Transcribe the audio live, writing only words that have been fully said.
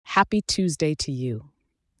Happy Tuesday to you.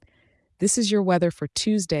 This is your weather for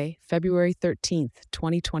Tuesday, February 13th,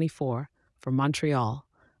 2024, for Montreal,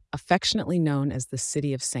 affectionately known as the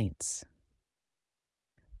City of Saints.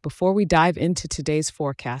 Before we dive into today's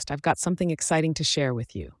forecast, I've got something exciting to share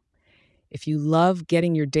with you. If you love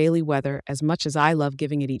getting your daily weather as much as I love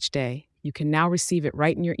giving it each day, you can now receive it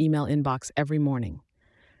right in your email inbox every morning.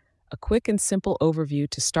 A quick and simple overview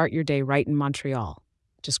to start your day right in Montreal.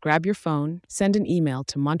 Just grab your phone, send an email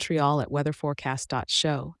to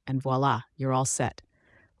montreal@weatherforecast.show, and voila, you're all set.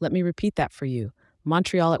 Let me repeat that for you,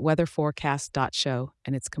 montreal@weatherforecast.show,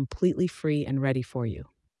 and it's completely free and ready for you.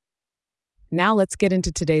 Now let's get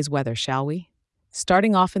into today's weather, shall we?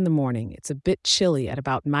 Starting off in the morning, it's a bit chilly at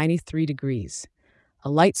about 93 degrees.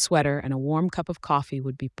 A light sweater and a warm cup of coffee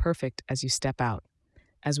would be perfect as you step out.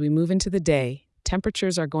 As we move into the day,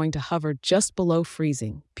 temperatures are going to hover just below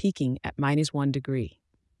freezing, peaking at -1 degree.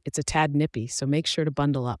 It's a tad nippy, so make sure to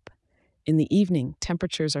bundle up. In the evening,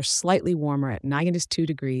 temperatures are slightly warmer at -2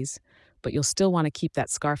 degrees, but you'll still want to keep that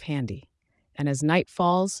scarf handy. And as night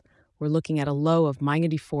falls, we're looking at a low of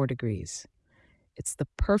 -4 degrees. It's the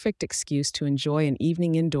perfect excuse to enjoy an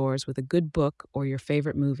evening indoors with a good book or your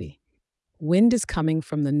favorite movie. Wind is coming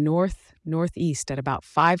from the north-northeast at about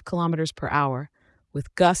 5 kilometers per hour,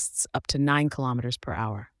 with gusts up to 9 kilometers per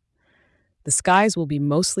hour. The skies will be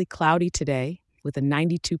mostly cloudy today, with a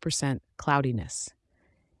 92% cloudiness.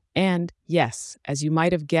 And yes, as you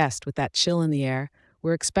might have guessed with that chill in the air,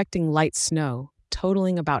 we're expecting light snow,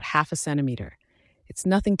 totaling about half a centimeter. It's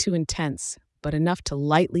nothing too intense, but enough to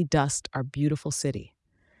lightly dust our beautiful city.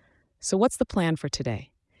 So what's the plan for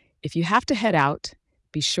today? If you have to head out,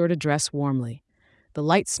 be sure to dress warmly. The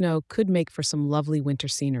light snow could make for some lovely winter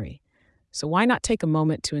scenery. So why not take a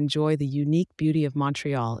moment to enjoy the unique beauty of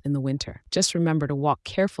Montreal in the winter? Just remember to walk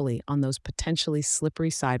carefully on those potentially slippery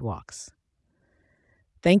sidewalks.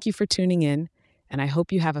 Thank you for tuning in, and I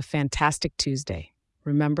hope you have a fantastic Tuesday.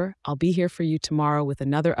 Remember, I'll be here for you tomorrow with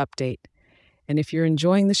another update. And if you're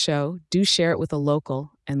enjoying the show, do share it with a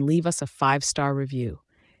local and leave us a 5-star review.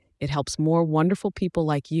 It helps more wonderful people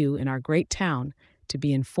like you in our great town to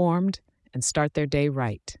be informed and start their day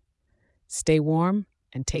right. Stay warm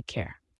and take care.